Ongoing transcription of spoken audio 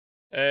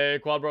Hey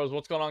Quad Bros,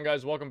 what's going on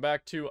guys? Welcome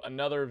back to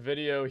another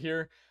video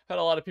here. Had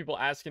a lot of people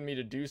asking me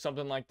to do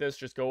something like this,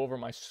 just go over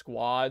my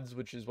squads,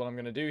 which is what I'm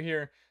going to do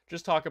here.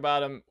 Just talk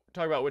about them,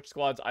 talk about which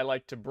squads I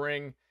like to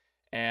bring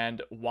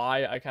and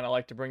why I kind of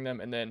like to bring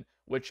them, and then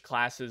which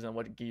classes and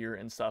what gear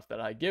and stuff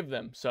that I give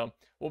them. So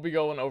we'll be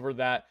going over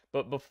that.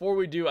 But before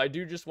we do, I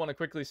do just want to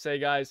quickly say,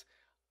 guys,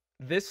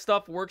 this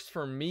stuff works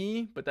for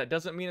me, but that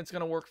doesn't mean it's going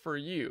to work for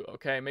you,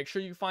 okay? Make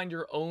sure you find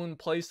your own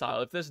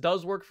playstyle. If this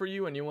does work for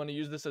you and you want to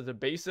use this as a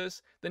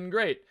basis, then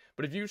great.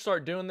 But if you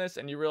start doing this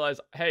and you realize,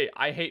 hey,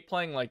 I hate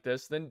playing like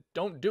this, then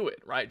don't do it,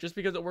 right? Just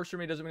because it works for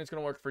me doesn't mean it's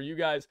going to work for you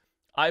guys.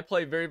 I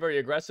play very, very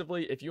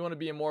aggressively. If you want to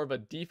be more of a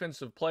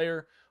defensive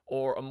player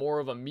or a more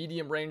of a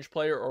medium range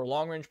player or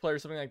long range player,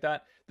 something like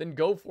that, then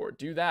go for it.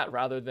 Do that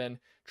rather than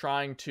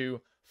trying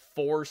to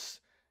force,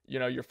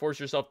 you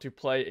force yourself to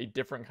play a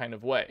different kind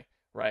of way,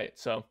 right?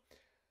 So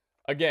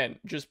again,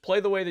 just play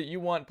the way that you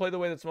want, play the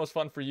way that's most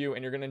fun for you,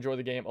 and you're going to enjoy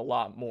the game a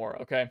lot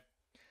more, okay?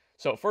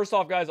 So first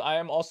off, guys, I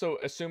am also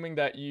assuming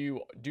that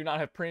you do not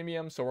have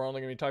premium, so we're only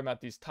going to be talking about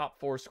these top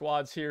 4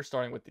 squads here,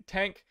 starting with the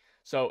tank.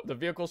 So the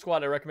vehicle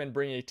squad, I recommend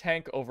bringing a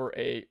tank over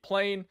a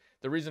plane.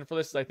 The reason for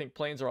this is I think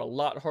planes are a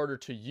lot harder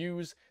to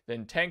use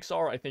than tanks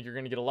are. I think you're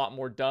going to get a lot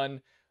more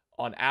done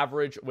on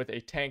average with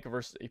a tank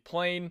versus a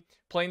plane.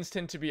 Planes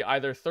tend to be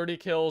either 30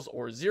 kills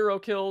or 0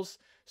 kills.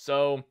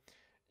 So,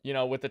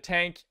 with the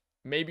tank,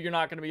 maybe you're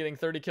not going to be getting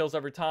 30 kills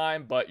every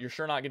time, but you're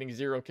sure not getting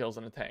 0 kills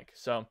in a tank.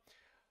 So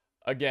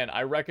again,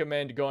 I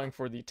recommend going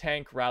for the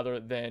tank rather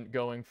than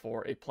going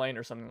for a plane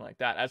or something like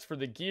that. As for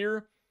the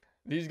gear,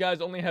 these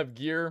guys only have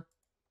gear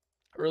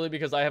early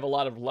because I have a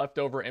lot of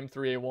leftover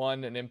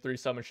M3A1 and M3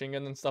 submachine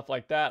guns and stuff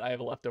like that. I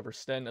have a leftover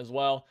Sten as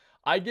well.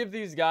 I give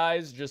these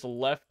guys just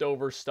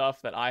leftover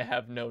stuff that I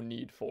have no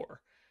need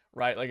for,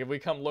 right? Like if we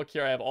come look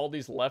here, I have all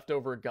these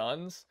leftover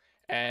guns,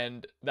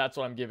 and that's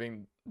what I'm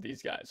giving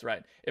these guys,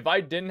 right? If I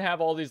didn't have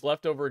all these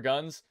leftover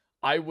guns,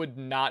 I would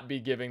not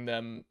be giving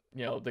them,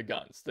 the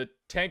guns. The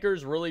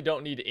tankers really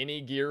don't need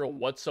any gear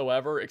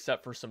whatsoever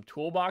except for some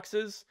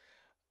toolboxes.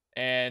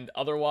 And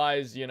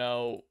otherwise, you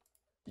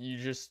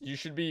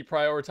should be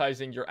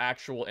prioritizing your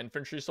actual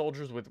infantry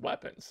soldiers with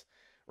weapons,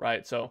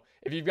 right? So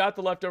if you've got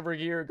the leftover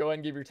gear, go ahead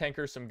and give your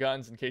tankers some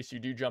guns in case you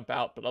do jump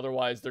out, but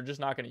otherwise they're just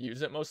not going to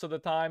use it most of the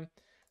time.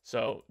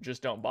 So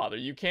just don't bother.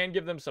 You can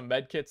give them some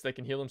med kits. They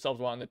can heal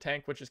themselves while in the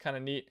tank, which is kind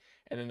of neat.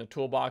 And then the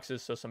toolboxes,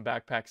 so some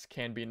backpacks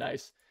can be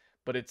nice,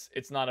 but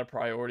it's not a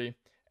priority.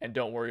 And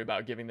don't worry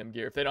about giving them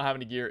gear. If they don't have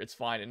any gear, it's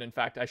fine. And in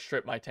fact, I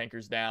strip my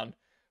tankers down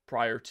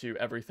prior to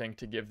everything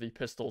to give the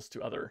pistols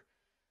to other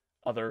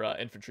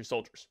infantry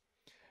soldiers.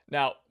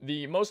 Now,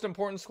 the most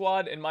important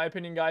squad, in my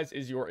opinion, guys,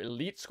 is your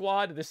elite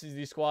squad. This is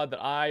the squad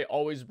that I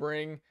always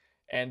bring,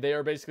 and they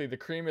are basically the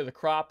cream of the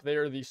crop. They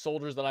are the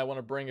soldiers that I want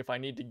to bring if I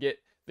need to get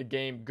the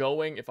game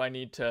going, if I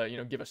need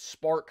to, give a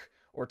spark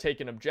or take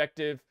an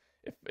objective.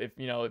 If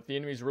the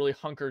enemy's really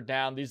hunkered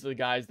down, these are the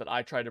guys that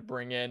I try to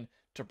bring in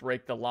to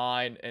break the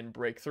line and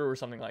break through or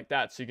something like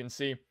that. So you can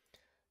see,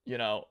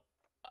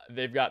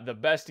 they've got the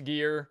best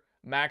gear,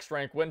 max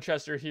rank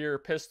Winchester here,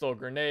 pistol,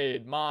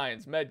 grenade,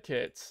 mines, med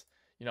kits,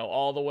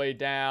 all the way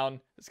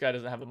down. This guy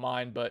doesn't have a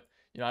mine, but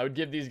I would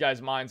give these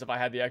guys mines if I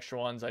had the extra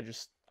ones. I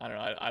don't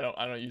know.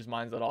 I don't use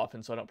mines that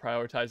often, so I don't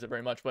prioritize it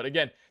very much. But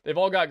again, they've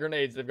all got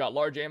grenades. They've got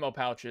large ammo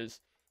pouches.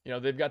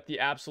 They've got the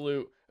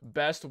absolute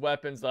best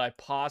weapons that I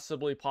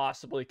possibly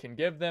can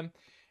give them.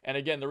 And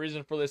again, the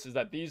reason for this is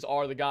that these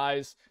are the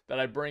guys that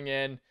I bring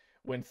in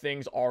when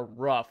things are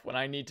rough, when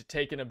I need to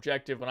take an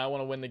objective, when I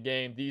want to win the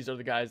game. These are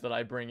the guys that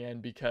I bring in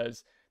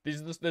because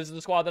this is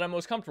the squad that I'm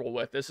most comfortable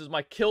with. This is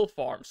my kill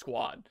farm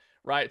squad,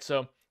 right?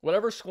 So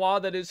whatever squad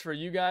that is for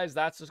you guys,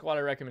 that's the squad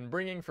I recommend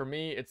bringing. For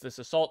me, it's this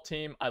assault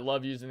team. I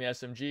love using the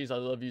SMGs. I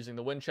love using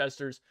the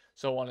Winchesters,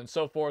 so on and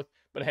so forth.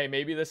 But hey,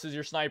 maybe this is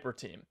your sniper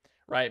team,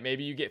 right?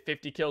 Maybe you get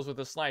 50 kills with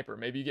a sniper.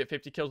 Maybe you get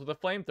 50 kills with a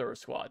flamethrower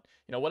squad.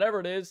 Whatever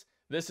it is,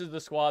 this is the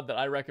squad that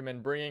I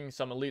recommend bringing,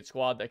 some elite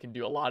squad that can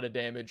do a lot of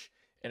damage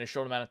in a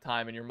short amount of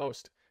time and you're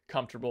most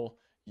comfortable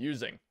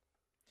using.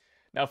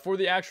 Now, for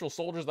the actual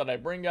soldiers that I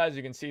bring, guys,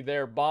 you can see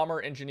there,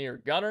 bomber,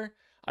 engineer, gunner.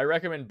 I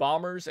recommend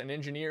bombers and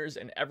engineers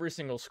in every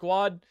single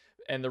squad.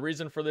 And the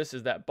reason for this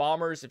is that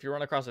bombers, if you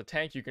run across a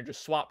tank, you can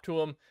just swap to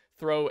them,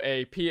 throw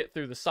a Piat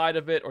through the side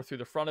of it or through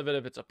the front of it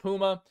if it's a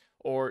Puma,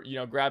 or,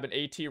 grab an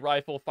AT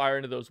rifle, fire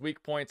into those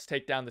weak points,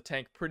 take down the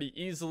tank pretty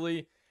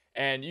easily.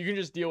 And you can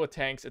just deal with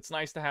tanks. It's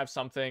nice to have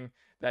something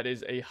that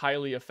is a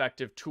highly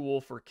effective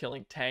tool for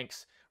killing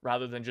tanks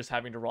rather than just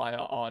having to rely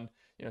on,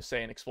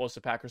 say an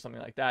explosive pack or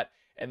something like that.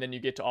 And then you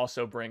get to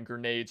also bring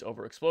grenades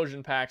over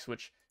explosion packs,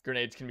 which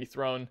grenades can be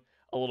thrown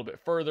a little bit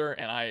further.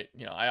 And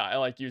I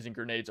like using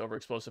grenades over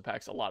explosive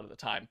packs a lot of the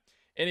time.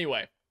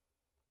 Anyway,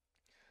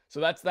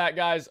 so that's that,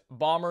 guys.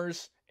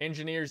 Bombers,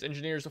 engineers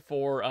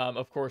for,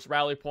 of course,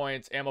 rally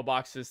points, ammo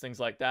boxes, things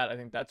like that. I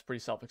think that's pretty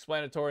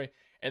self-explanatory.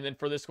 And then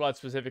for this squad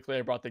specifically,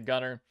 I brought the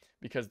gunner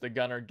because the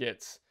gunner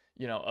gets,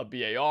 a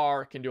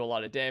BAR, can do a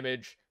lot of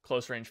damage,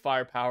 close range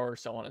firepower,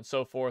 so on and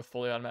so forth,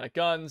 fully automatic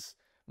guns.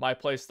 My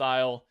play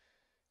style,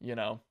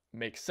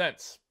 makes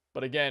sense.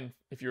 But again,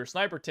 if you're a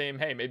sniper team,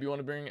 hey, maybe you want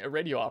to bring a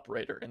radio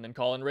operator and then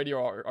call in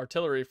radio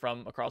artillery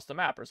from across the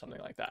map or something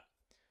like that.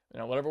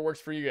 Whatever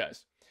works for you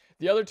guys.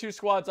 The other two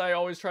squads I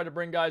always try to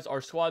bring, guys,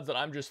 are squads that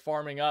I'm just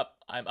farming up.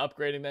 I'm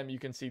upgrading them. You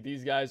can see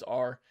these guys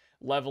are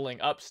leveling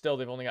up still.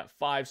 They've only got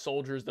 5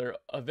 soldiers. They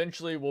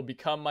eventually will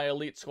become my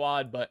elite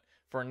squad, but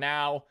for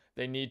now,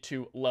 they need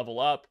to level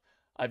up.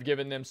 I've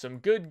given them some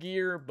good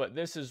gear, but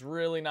this is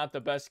really not the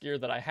best gear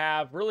that I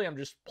have. Really, I'm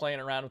just playing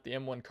around with the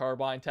M1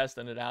 carbine,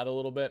 testing it out a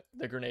little bit,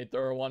 the grenade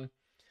thrower one.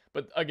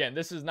 But again,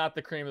 this is not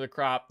the cream of the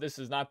crop. This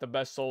is not the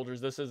best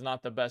soldiers. This is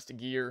not the best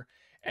gear.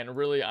 And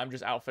really, I'm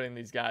just outfitting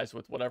these guys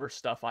with whatever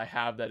stuff I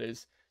have that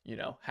is,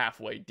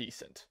 halfway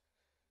decent.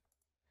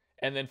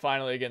 And then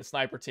finally, again,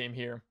 sniper team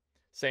here.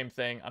 Same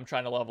thing. I'm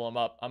trying to level them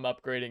up. I'm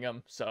upgrading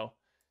them. So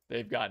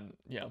they've gotten,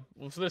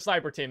 for the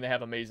sniper team, they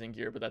have amazing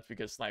gear, but that's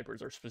because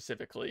snipers are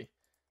specifically,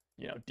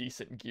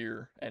 decent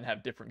gear and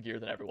have different gear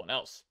than everyone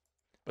else.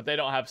 But they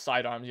don't have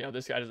sidearms.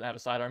 This guy doesn't have a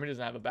sidearm. He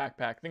doesn't have a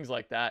backpack, things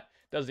like that.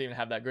 Doesn't even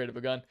have that great of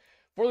a gun.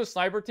 For the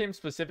sniper team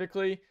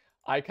specifically,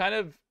 I kind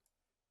of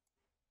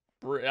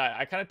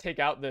take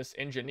out this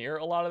engineer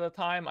a lot of the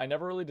time. I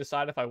never really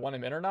decide if I want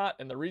him in or not.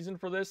 And the reason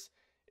for this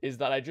is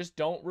that I just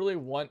don't really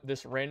want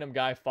this random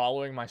guy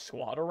following my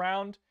squad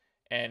around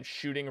and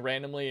shooting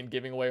randomly and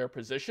giving away our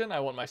position. I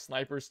want my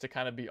snipers to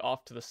kind of be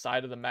off to the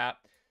side of the map,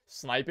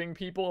 sniping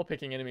people,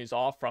 picking enemies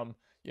off from,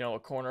 a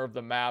corner of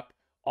the map,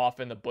 off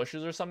in the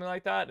bushes or something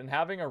like that. And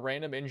having a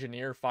random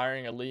engineer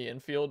firing a Lee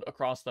infield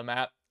across the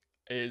map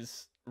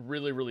is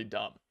really, really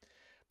dumb.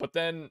 But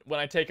then when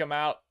I take him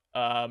out,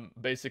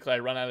 basically I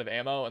run out of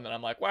ammo, and then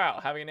I'm like, wow,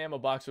 having an ammo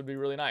box would be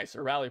really nice,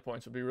 or rally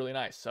points would be really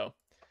nice. So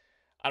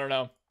I don't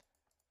know.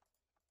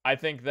 I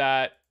think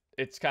that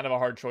it's kind of a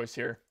hard choice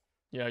here.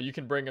 You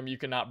can bring them, you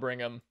cannot bring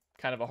them.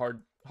 Kind of a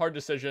hard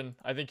decision.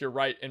 I think you're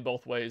right in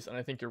both ways, and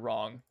I think you're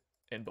wrong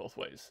in both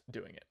ways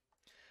doing it.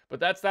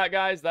 But that's that,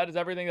 guys. That is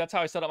everything. That's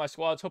how I set up my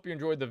squads. Hope you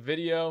enjoyed the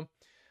video.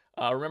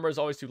 Remember, as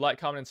always, to like,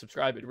 comment, and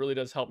subscribe. It really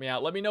does help me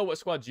out. Let me know what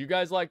squads you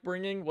guys like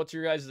bringing. What's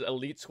your guys'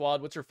 elite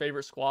squad? What's your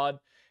favorite squad?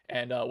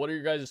 And what are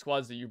your guys'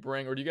 squads that you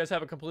bring? Or do you guys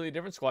have a completely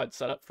different squad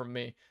set up from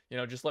me?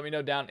 Just let me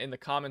know down in the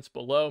comments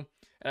below.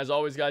 And as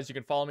always, guys, you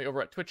can follow me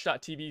over at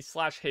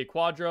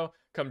twitch.tv/HeyQuadro.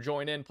 Come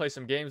join in, play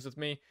some games with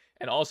me.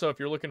 And also, if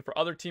you're looking for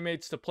other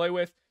teammates to play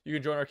with, you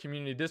can join our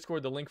community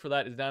Discord. The link for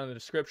that is down in the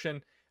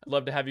description. I'd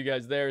love to have you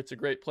guys there. It's a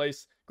great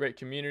place, great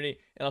community.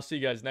 And I'll see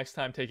you guys next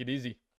time. Take it easy.